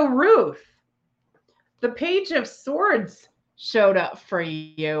 So Ruth, the Page of Swords showed up for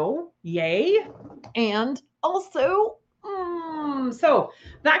you. Yay. And also, so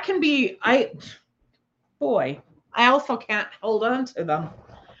that can be, I also can't hold on to them.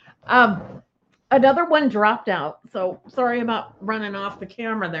 Another one dropped out. So sorry about running off the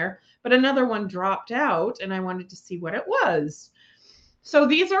camera there, but another one dropped out and I wanted to see what it was. So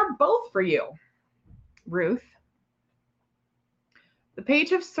these are both for you, Ruth. The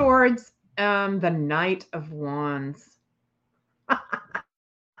Page of Swords, the Knight of Wands.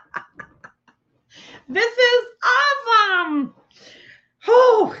 This is awesome.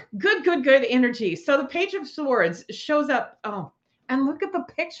 Oh, good energy. So the Page of Swords shows up. Oh, and look at the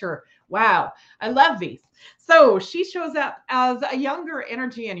picture. Wow, I love these. So she shows up as a younger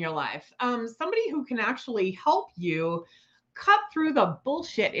energy in your life, somebody who can actually help you cut through the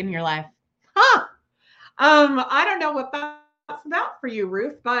bullshit in your life. Huh? I don't know what that's about for you,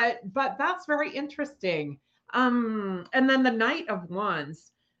 Ruth, but that's very interesting. And then the Knight of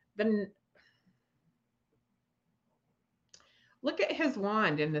Wands. Then look at his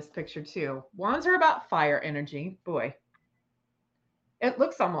wand in this picture too. Wands are about fire energy. Boy, it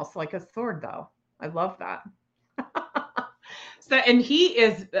looks almost like a sword though. I love that. So, and he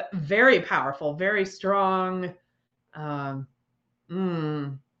is very powerful, very strong.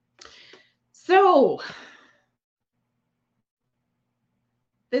 So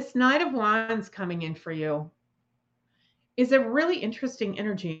this Knight of Wands coming in for you is a really interesting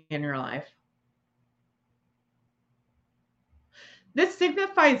energy in your life. This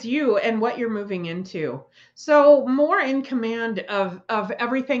signifies you and what you're moving into. So more in command of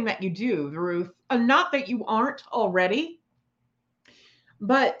everything that you do, Ruth. Not that you aren't already,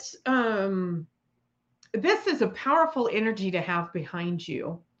 but this is a powerful energy to have behind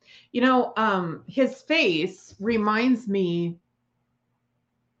you. You know, his face reminds me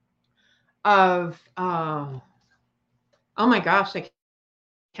of, oh my gosh, I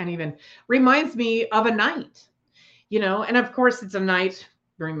can't even, reminds me of a knight. You know, and of course it's a knight.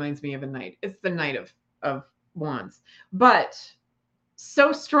 It reminds me of a knight. It's the Knight of Wands, but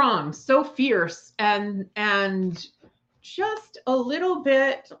so strong, so fierce, and just a little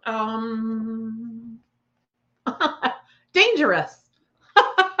bit dangerous.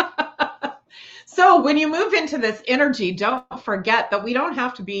 So when you move into this energy, don't forget that we don't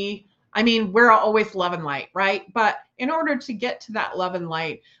have to be, I mean, we're always love and light, right? But in order to get to that love and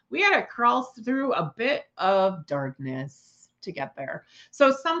light, we had to crawl through a bit of darkness to get there.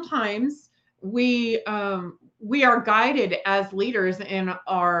 So sometimes we are guided as leaders in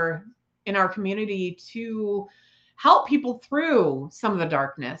our community to help people through some of the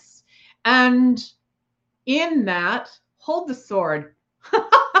darkness. And in that, hold the sword.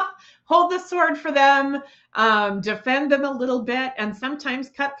 Hold the sword for them, defend them a little bit, and sometimes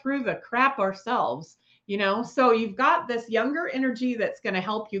cut through the crap ourselves, you know? So you've got this younger energy that's going to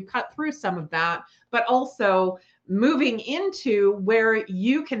help you cut through some of that, but also moving into where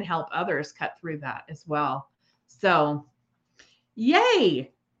you can help others cut through that as well. So,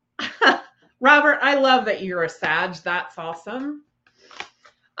 yay. Robert, I love that you're a Sag. That's awesome.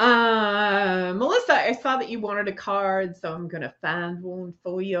 Melissa, I saw that you wanted a card, so I'm gonna find one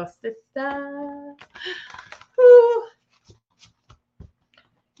for your sister. Ooh.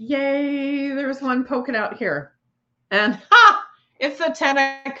 Yay, there's one poking out here. And it's the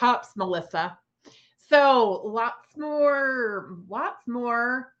 10 of Cups, Melissa. So lots more.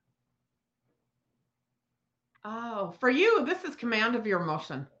 Oh, for you, this is command of your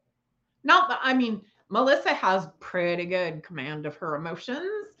emotion. Not that, I mean, Melissa has pretty good command of her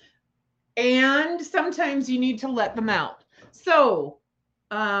emotions, and sometimes you need to let them out. So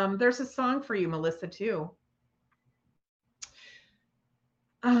there's a song for you, Melissa, too.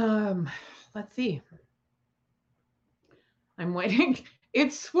 Let's see. I'm waiting.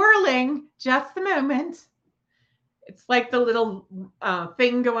 It's swirling. Just a moment. It's like the little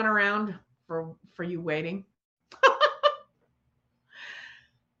thing going around for you waiting.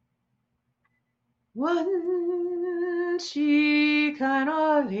 One cheek and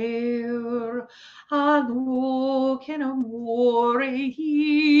a layer, and can amore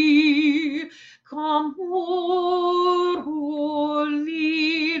he come holy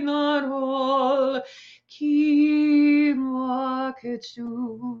narol ki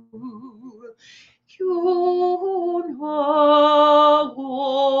makechu kyun ha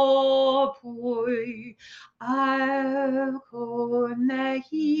poi al kone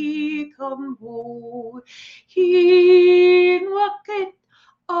hi come ho hin waket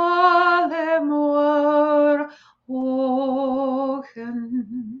alemor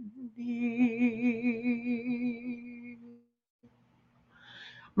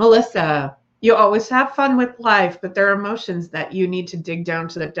Melissa, you always have fun with life, but there are emotions that you need to dig down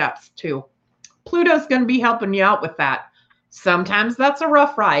to the depths too. Pluto's going to be helping you out with that. Sometimes that's a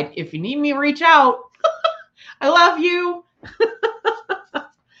rough ride. If you need me, reach out. I love you.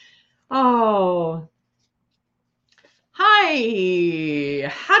 Oh. Hi.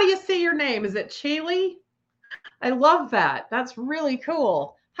 How do you say your name? Is it Chaley? I love that. That's really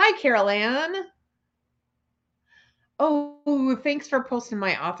cool. Hi, Carol Ann. Oh, thanks for posting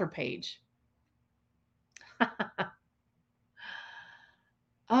my author page.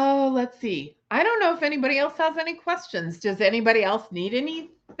 Oh, let's see. I don't know if anybody else has any questions. Does anybody else need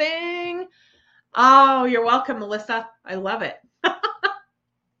anything? Oh, you're welcome, Melissa. I love it.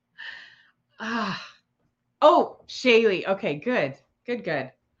 Oh, Shaylee. Okay,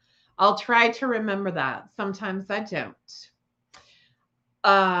 good. I'll try to remember that. Sometimes I don't.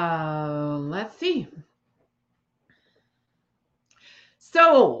 Let's see.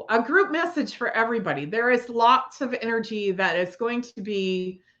 So, a group message for everybody. There is lots of energy that is going to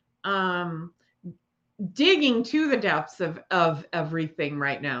be digging to the depths of everything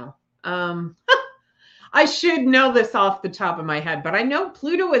right now. I should know this off the top of my head, but I know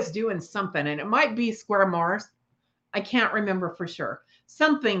Pluto is doing something, and it might be square Mars. I can't remember for sure.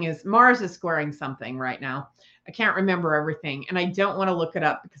 Mars is squaring something right now. I can't remember everything, and I don't want to look it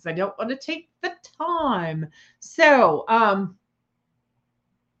up because I don't want to take the time. So,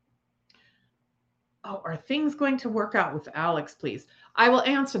 are things going to work out with Alex, please? I will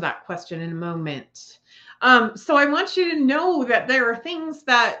answer that question in a moment. So I want you to know that there are things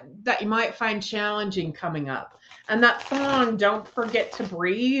that you might find challenging coming up. And that song, Don't Forget to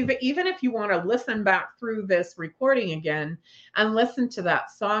Breathe, even if you want to listen back through this recording again and listen to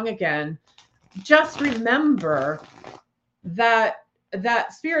that song again, just remember that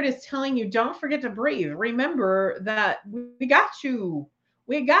Spirit is telling you, don't forget to breathe. Remember that we got you.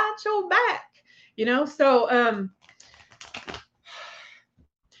 We got your back.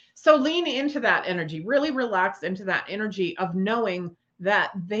 So lean into that energy, really relax into that energy of knowing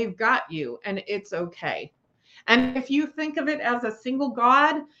that they've got you and it's okay. And if you think of it as a single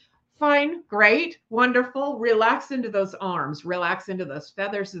God, fine, great, wonderful. Relax into those arms, relax into those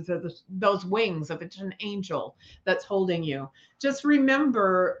feathers, those wings, if it's an angel that's holding you. Just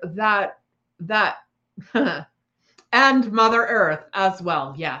remember that and Mother Earth as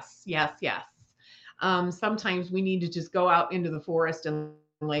well. Yes. Sometimes we need to just go out into the forest and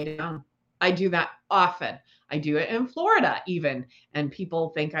lay down. I do that often. I do it in Florida even. And people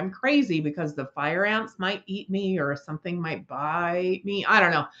think I'm crazy because the fire ants might eat me or something might bite me. I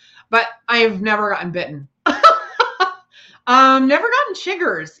don't know. But I've never gotten bitten. Never gotten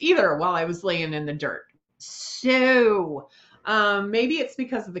chiggers either while I was laying in the dirt. So maybe it's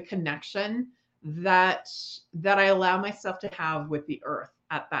because of the connection that I allow myself to have with the earth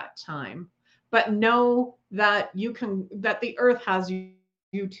at that time. But know that that the earth has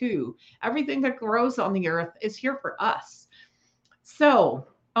you too. Everything that grows on the earth is here for us. So,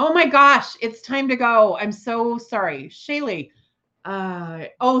 oh my gosh, it's time to go. I'm so sorry. Shaylee.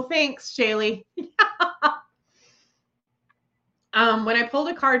 Thanks, Shaylee. When I pulled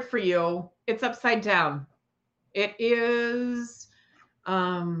a card for you, it's upside down. It is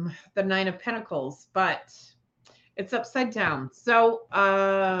the Nine of Pentacles, but it's upside down. So,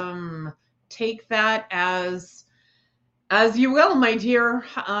 take that as you will, my dear.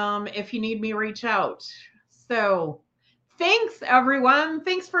 If you need me, reach out. So thanks, everyone.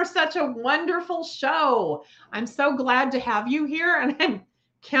 Thanks for such a wonderful show. I'm so glad to have you here, and I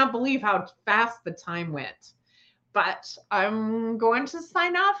can't believe how fast the time went. But I'm going to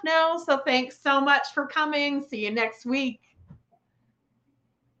sign off now. So thanks so much for coming. See you next week.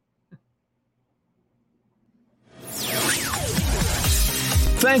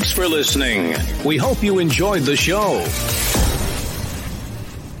 Thanks for listening. We hope you enjoyed the show.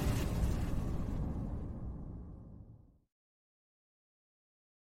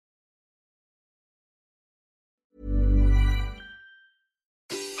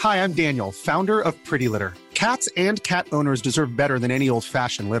 Hi, I'm Daniel, founder of Pretty Litter. Cats and cat owners deserve better than any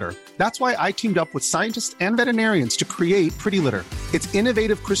old-fashioned litter. That's why I teamed up with scientists and veterinarians to create Pretty Litter. Its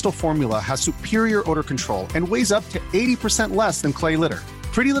innovative crystal formula has superior odor control and weighs up to 80% less than clay litter.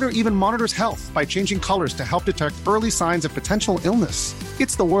 Pretty Litter even monitors health by changing colors to help detect early signs of potential illness.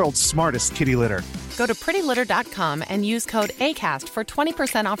 It's the world's smartest kitty litter. Go to prettylitter.com and use code ACAST for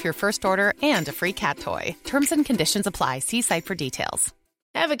 20% off your first order and a free cat toy. Terms and conditions apply. See site for details.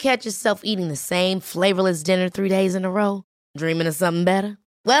 Ever catch yourself eating the same flavorless dinner 3 days in a row? Dreaming of something better?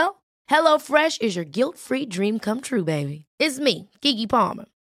 Well, HelloFresh is your guilt-free dream come true, baby. It's me, Keke Palmer.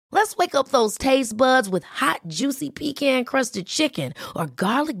 Let's wake up those taste buds with hot, juicy pecan-crusted chicken or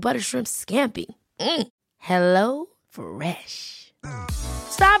garlic butter shrimp scampi. Hello Fresh.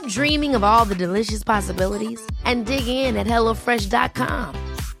 Stop dreaming of all the delicious possibilities and dig in at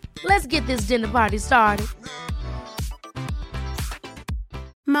HelloFresh.com. Let's get this dinner party started.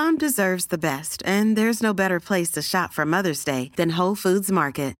 Mom deserves the best, and there's no better place to shop for Mother's Day than Whole Foods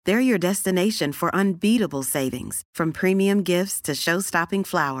Market. They're your destination for unbeatable savings, from premium gifts to show-stopping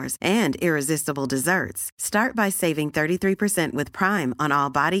flowers and irresistible desserts. Start by saving 33% with Prime on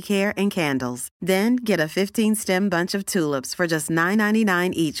all body care and candles. Then get a 15-stem bunch of tulips for just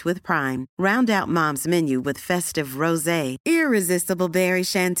 $9.99 each with Prime. Round out Mom's menu with festive rosé, irresistible berry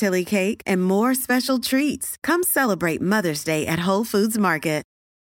chantilly cake, and more special treats. Come celebrate Mother's Day at Whole Foods Market.